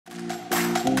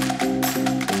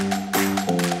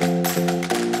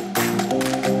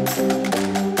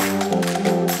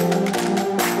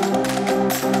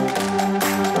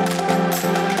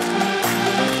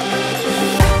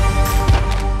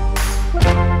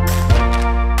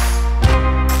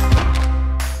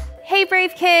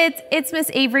kids, it's Miss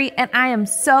Avery, and I am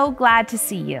so glad to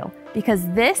see you because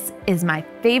this is my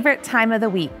favorite time of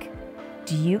the week.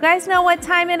 Do you guys know what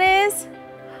time it is?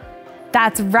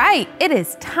 That's right, it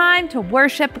is time to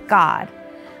worship God.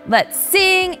 Let's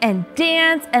sing and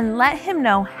dance and let Him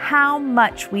know how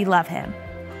much we love Him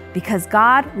because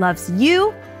God loves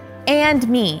you and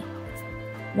me.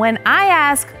 When I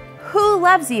ask, who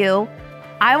loves you?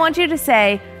 I want you to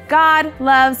say, God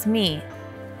loves me.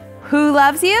 Who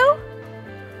loves you?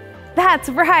 That's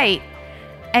right.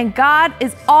 And God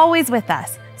is always with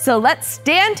us. So let's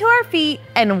stand to our feet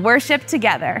and worship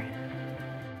together.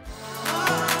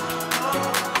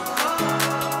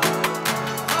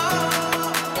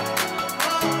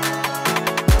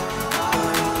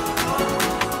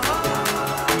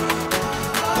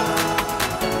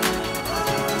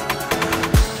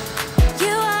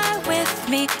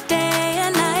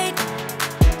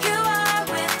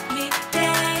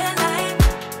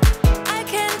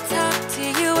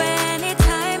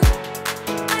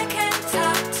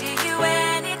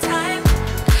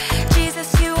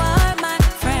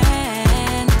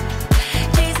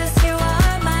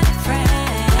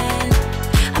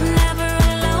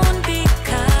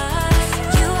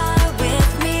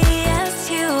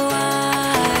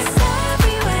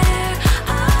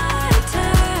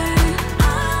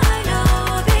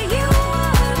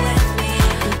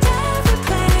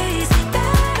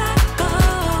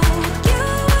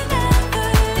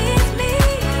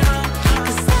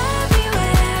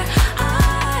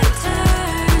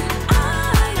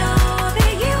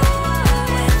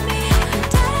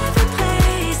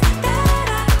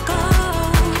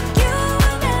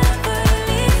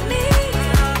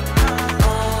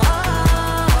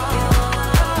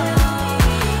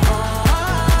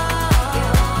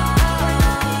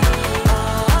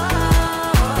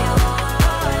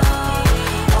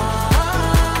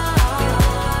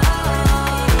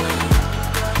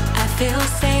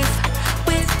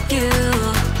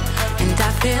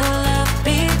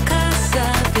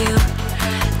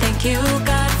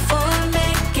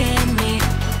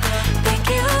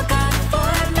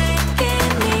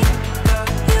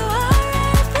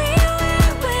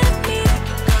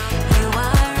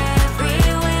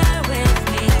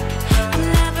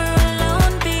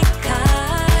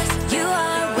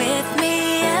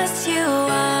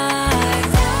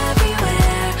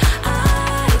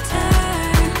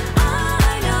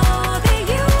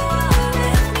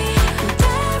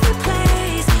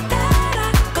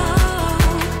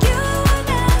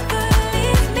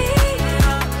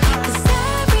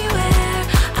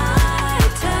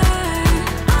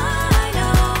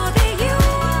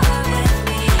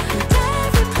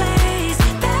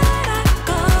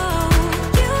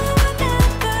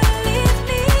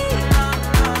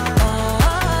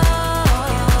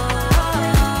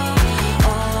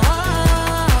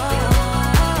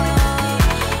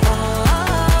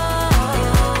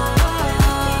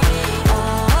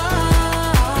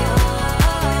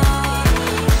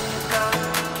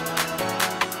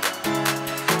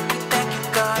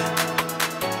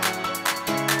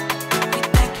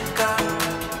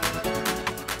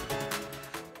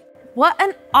 What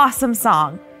an awesome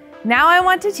song. Now I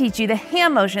want to teach you the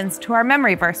hand motions to our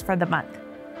memory verse for the month.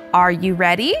 Are you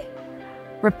ready?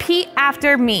 Repeat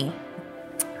after me.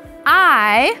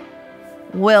 I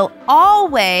will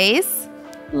always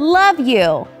love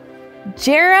you.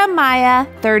 Jeremiah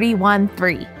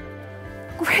 31:3.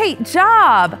 Great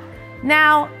job.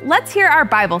 Now let's hear our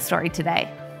Bible story today.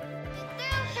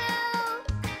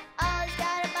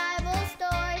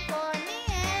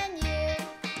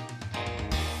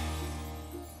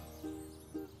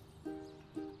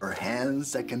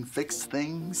 Hands that can fix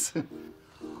things.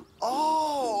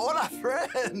 Oh, hola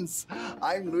friends!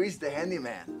 I'm Luis the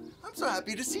handyman. I'm so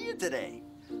happy to see you today.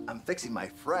 I'm fixing my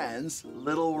friend's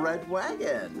little red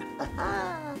wagon.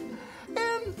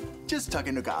 And just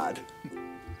talking to God. Do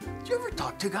you ever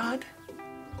talk to God?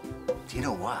 Do you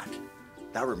know what?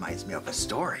 That reminds me of a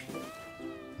story.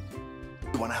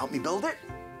 You want to help me build it?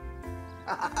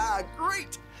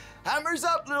 Great! Hammers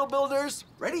up, little builders.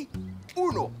 Ready?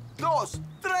 Uno, dos,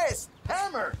 tres,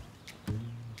 hammer!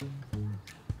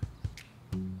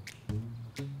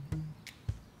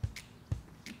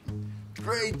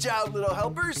 Great job, little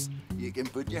helpers. You can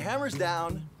put your hammers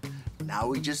down. Now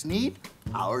we just need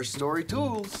our story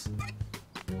tools.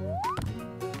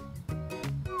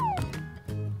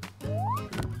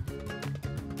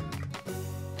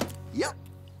 Yep,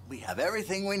 we have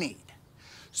everything we need.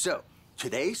 So,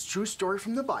 today's true story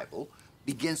from the Bible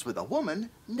begins with a woman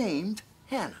named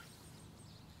Hannah.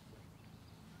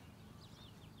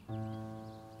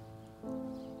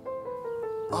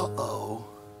 Uh-oh.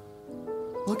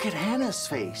 Look at Hannah's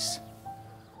face.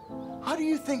 How do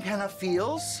you think Hannah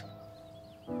feels?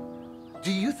 Do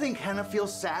you think Hannah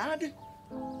feels sad?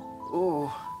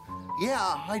 Oh,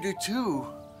 yeah, I do too.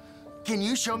 Can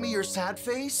you show me your sad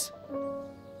face?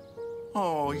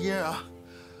 Oh, yeah.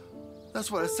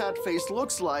 That's what a sad face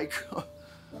looks like.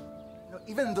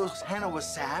 Even though Hannah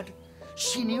was sad,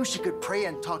 she knew she could pray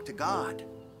and talk to God.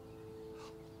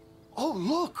 Oh,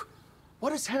 look.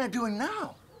 What is Hannah doing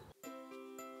now?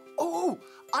 Oh,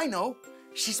 I know.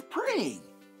 She's praying.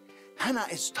 Hannah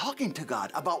is talking to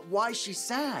God about why she's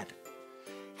sad.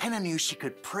 Hannah knew she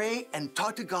could pray and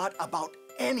talk to God about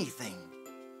anything.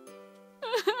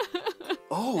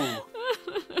 Oh,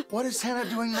 what is Hannah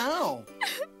doing now?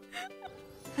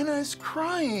 Hannah is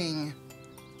crying.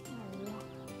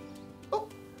 Oh,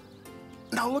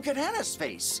 now look at Hannah's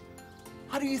face.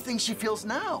 How do you think she feels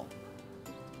now?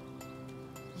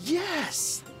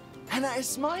 Yes, Hannah is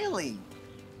smiling.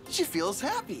 She feels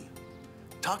happy.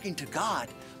 Talking to God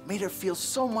made her feel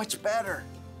so much better.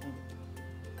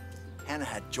 Hannah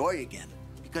had joy again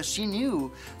because she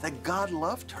knew that God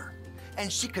loved her and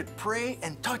she could pray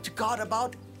and talk to God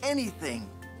about anything.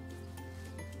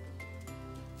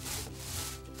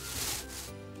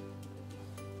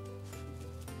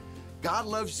 God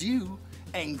loves you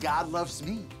and God loves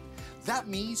me. That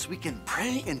means we can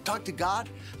pray and talk to God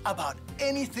about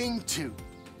anything too.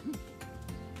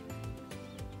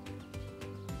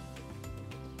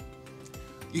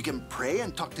 You can pray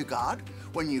and talk to God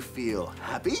when you feel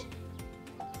happy,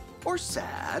 or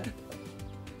sad,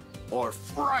 or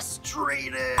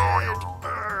frustrated.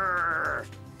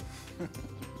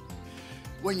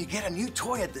 When you get a new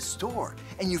toy at the store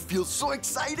and you feel so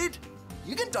excited,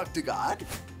 you can talk to God.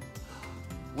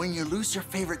 When you lose your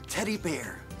favorite teddy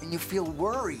bear and you feel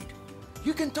worried,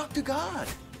 you can talk to God.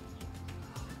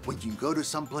 When you go to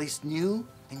someplace new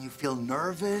and you feel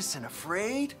nervous and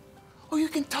afraid, oh, you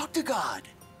can talk to God.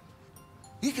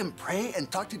 You can pray and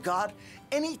talk to God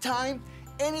anytime,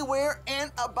 anywhere,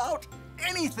 and about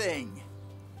anything.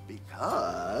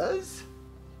 Because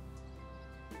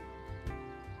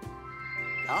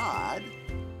God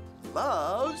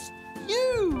loves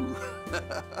you.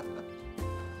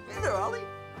 Hey there, Ollie.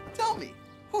 Tell me,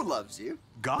 who loves you?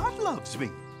 God loves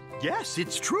me. Yes,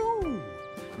 it's true.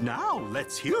 Now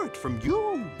let's hear it from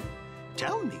you.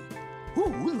 Tell me,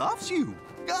 who loves you?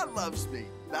 God loves me.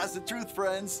 That's the truth,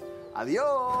 friends.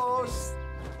 Adios.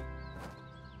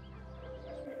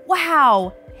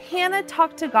 Wow, Hannah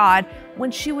talked to God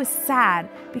when she was sad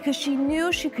because she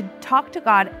knew she could talk to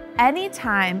God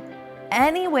anytime,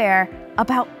 anywhere,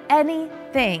 about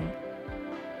anything.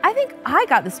 I think I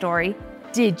got the story.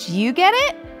 Did you get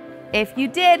it? If you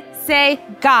did, say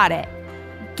got it.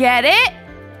 Get it?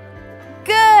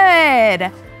 Good.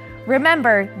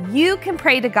 Remember, you can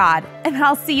pray to God, and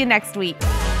I'll see you next week.